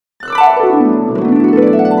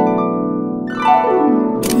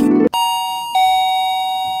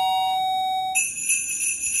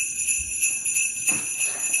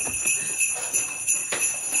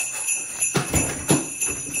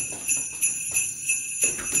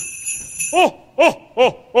Ho, ho, ho,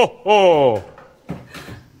 ho, ho.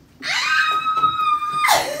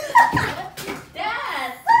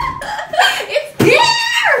 Dad! It's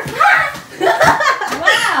here!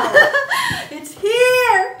 Wow! It's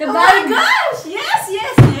here! The Oh bag. my gosh! Yes,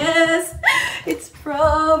 yes, yes! It's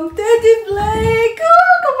from Teddy Blake!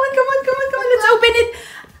 Oh, come on, come on, come on, come on! Let's open it!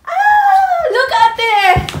 Ah! Look at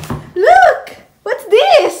it! Look! What's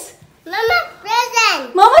this? Mama's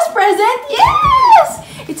present. Mama's present? Yes!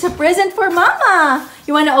 It's a present for Mama!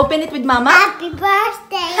 You wanna open it with Mama? Happy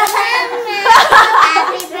birthday, Mama.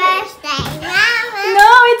 Happy birthday, Mama. No,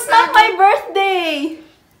 it's not my birthday!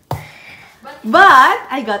 But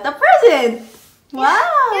I got a present! You Wow!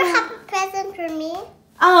 have a present for me?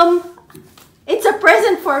 It's a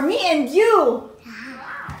present for me and you!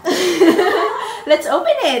 Let's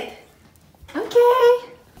open it! Okay!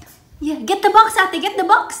 Yeah, get the box, Ate, get the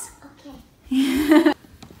box! Okay.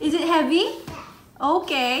 Is it heavy?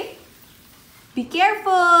 Okay. Be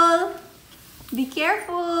careful! Be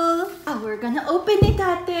careful! Oh, we're gonna open it,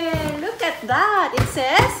 Ate! Look at that! It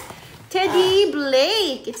says Teddy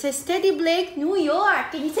Blake! It says Teddy Blake, New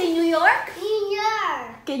York! Can you say New York? New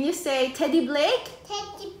York. Can you say Teddy Blake?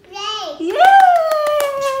 Teddy Blake. Yay!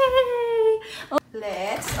 Oh,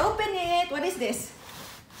 let's open it. What is this?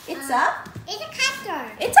 It's a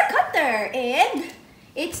cutter. It's a cutter and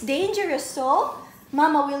it's dangerous, so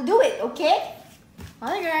Mama will do it, okay?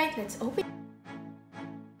 Alright, let's open.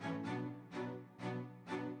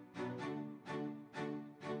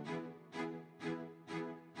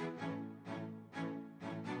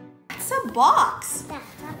 It's a box. That's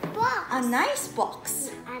a box. A nice box.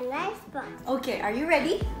 A nice box. Okay, are you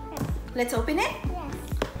ready? Let's open it. Yes.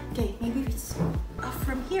 Okay, maybe it's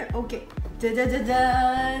from here. Okay.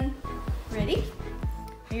 Da-da-da-dun. Ready?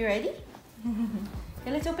 Are you ready? Okay,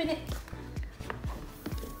 let's open it.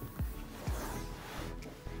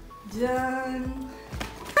 Done.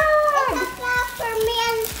 It's a bag for me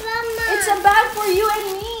and Mama. It's a bag for you and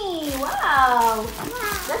me. Wow.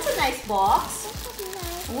 Wow. That's a nice box. This is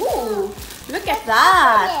nice. Ooh, look at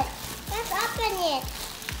that. Let's open it.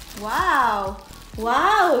 Wow.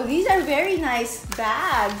 Wow, these are very nice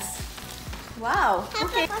bags. Wow.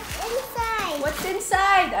 Okay. What's inside? What's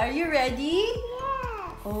inside? Are you ready?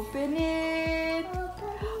 Yes. Open it. Open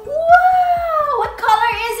it. Wow! What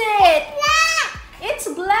color is it? Black. It's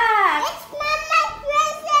black. It's Mama's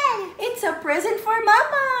present. It's a present for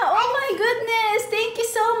Mama. Oh my goodness. Thank you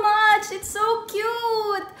so much. It's so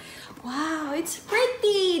cute. Wow, it's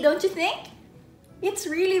pretty. Don't you think? It's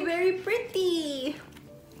really very pretty.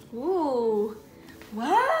 Ooh. Wow,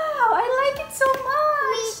 I like it so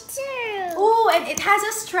much. Me too. Oh, and it has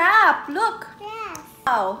a strap. Look. Yes.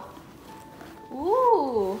 Wow.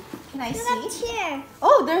 Ooh. Can I Look see? here.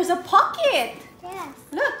 Oh, there's a pocket. Yes.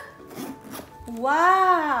 Look.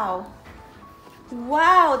 Wow.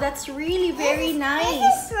 Wow, that's really very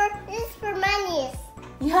nice. This is for money.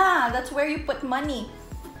 Yeah, that's where you put money.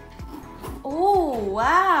 Oh,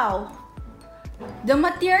 wow. The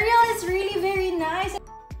material is really very nice.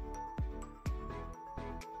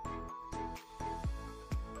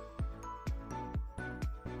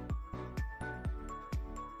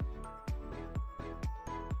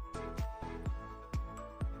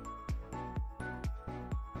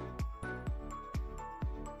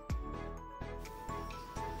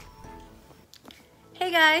 Hey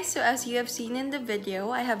guys, so as you have seen in the video,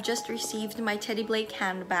 I have just received my Teddy Blake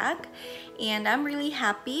handbag and I'm really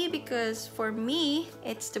happy because for me,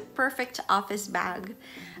 it's the perfect office bag.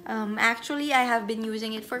 Actually, I have been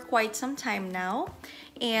using it for quite some time now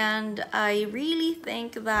and I really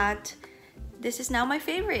think that this is now my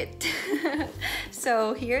favorite.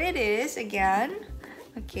 So here it is again.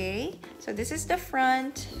 Okay, so this is the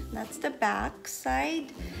front, that's the back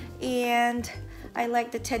side, and I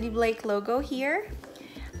like the Teddy Blake logo here.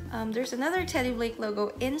 There's another Teddy Blake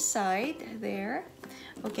logo inside there.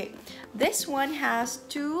 Okay, this one has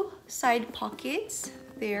two side pockets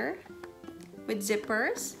there with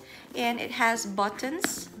zippers and it has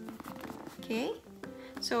buttons. Okay,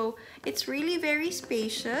 so it's really very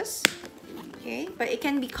spacious. Okay, but it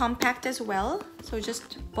can be compact as well, so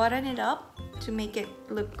just button it up to make it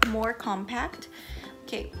look more compact.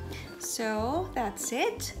 Okay, so that's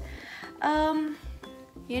it.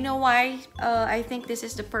 You know why I think this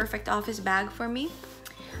is the perfect office bag for me?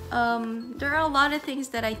 There are a lot of things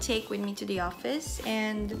that I take with me to the office,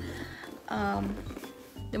 and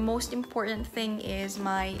the most important thing is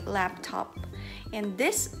my laptop. And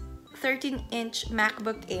this 13-inch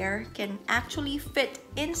MacBook Air can actually fit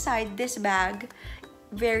inside this bag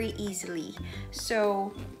very easily.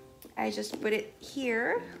 So I just put it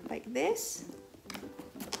here like this.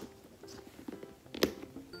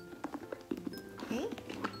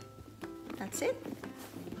 that's it.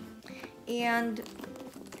 And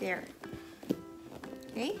there.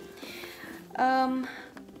 Okay.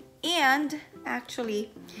 And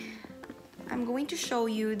actually, I'm going to show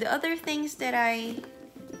you the other things that I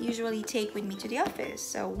usually take with me to the office.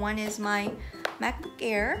 So one is my MacBook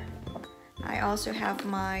Air. I also have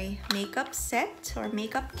my makeup set or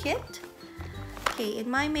makeup kit. Okay, in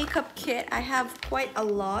my makeup kit, I have quite a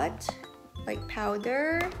lot, like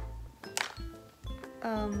powder.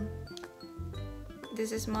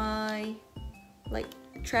 This is my like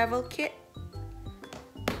travel kit.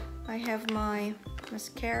 I have my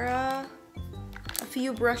mascara, a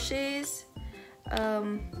few brushes,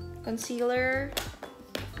 concealer,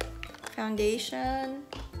 foundation,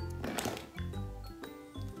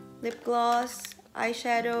 lip gloss,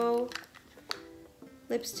 eyeshadow,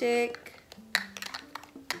 lipstick,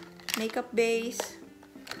 makeup base,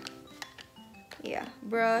 yeah,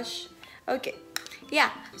 brush. Okay,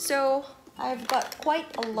 yeah, so I've got quite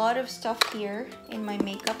a lot of stuff here in my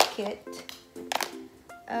makeup kit.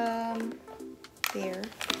 There.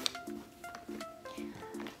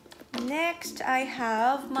 Next, I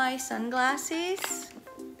have my sunglasses.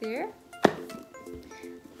 There.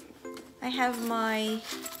 I have my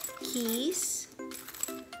keys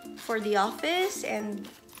for the office and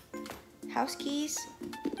house keys.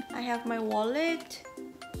 I have my wallet,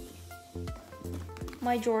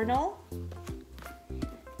 my journal.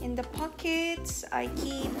 In the pockets, I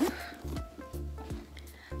keep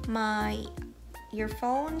my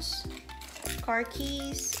earphones, car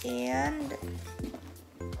keys, and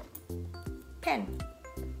pen.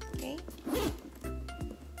 Okay.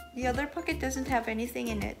 The other pocket doesn't have anything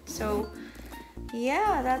in it, so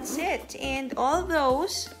yeah, that's it. And all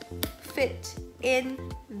those fit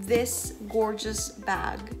in this gorgeous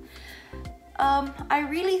bag. I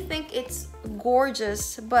really think it's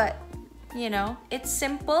gorgeous, but you know, it's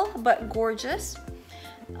simple but gorgeous.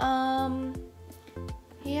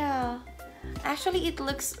 Yeah, actually it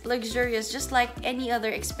looks luxurious just like any other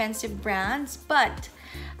expensive brands, but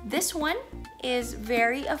this one is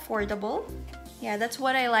very affordable. Yeah, that's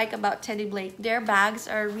what I like about Teddy Blake. Their bags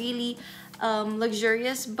are really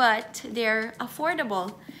luxurious, but they're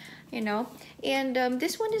affordable, you know. And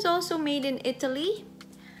this one is also made in Italy,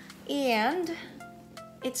 and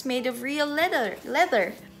it's made of real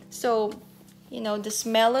leather. So, you know, the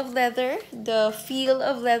smell of leather, the feel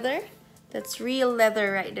of leather, that's real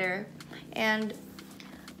leather right there. And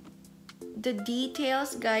the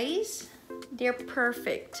details, guys, they're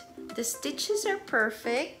perfect. The stitches are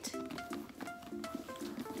perfect.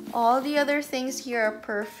 All the other things here are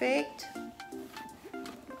perfect.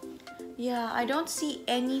 Yeah, I don't see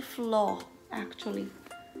any flaw, actually.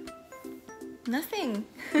 Nothing.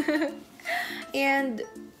 And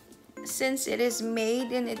since it is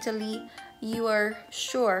made in Italy, you are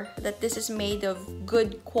sure that this is made of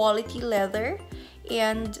good quality leather,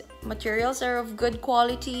 and materials are of good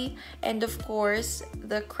quality, and of course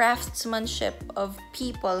the craftsmanship of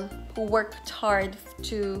people who worked hard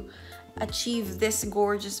to achieve this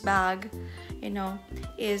gorgeous bag, you know,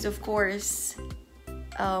 is of course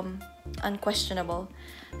unquestionable.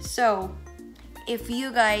 So if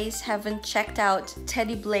you guys haven't checked out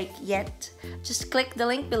Teddy Blake yet, just click the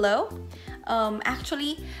link below.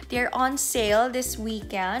 Actually, they're on sale this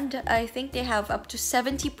weekend. I think they have up to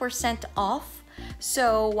 70% off.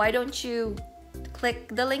 So why don't you click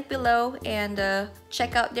the link below and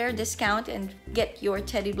check out their discount and get your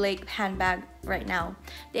Teddy Blake handbag right now.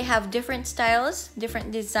 They have different styles,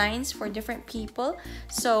 different designs for different people.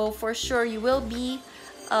 So for sure you'll be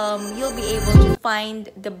able to find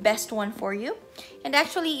the best one for you. And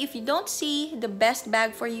actually, if you don't see the best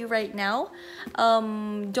bag for you right now,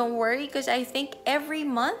 don't worry, because I think every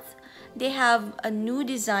month they have a new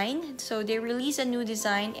design. So they release a new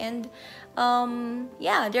design, and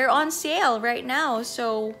yeah, they're on sale right now.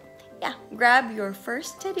 So yeah, grab your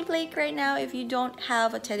first Teddy Blake right now if you don't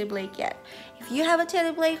have a Teddy Blake yet. If you have a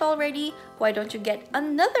Teddy Blake already, why don't you get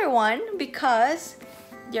another one? Because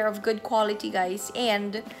they're of good quality, guys,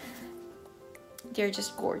 and they're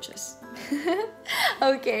just gorgeous.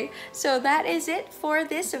 Okay, so that is it for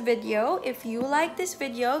this video. If you like this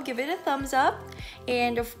video, give it a thumbs up.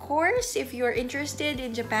 And of course, if you're interested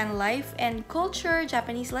in Japan life and culture,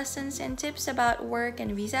 Japanese lessons and tips about work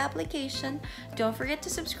and visa application, don't forget to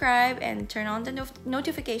subscribe and turn on the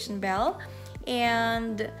notification bell.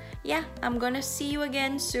 And yeah, I'm gonna see you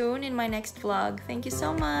again soon in my next vlog. Thank you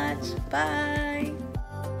so much. Bye.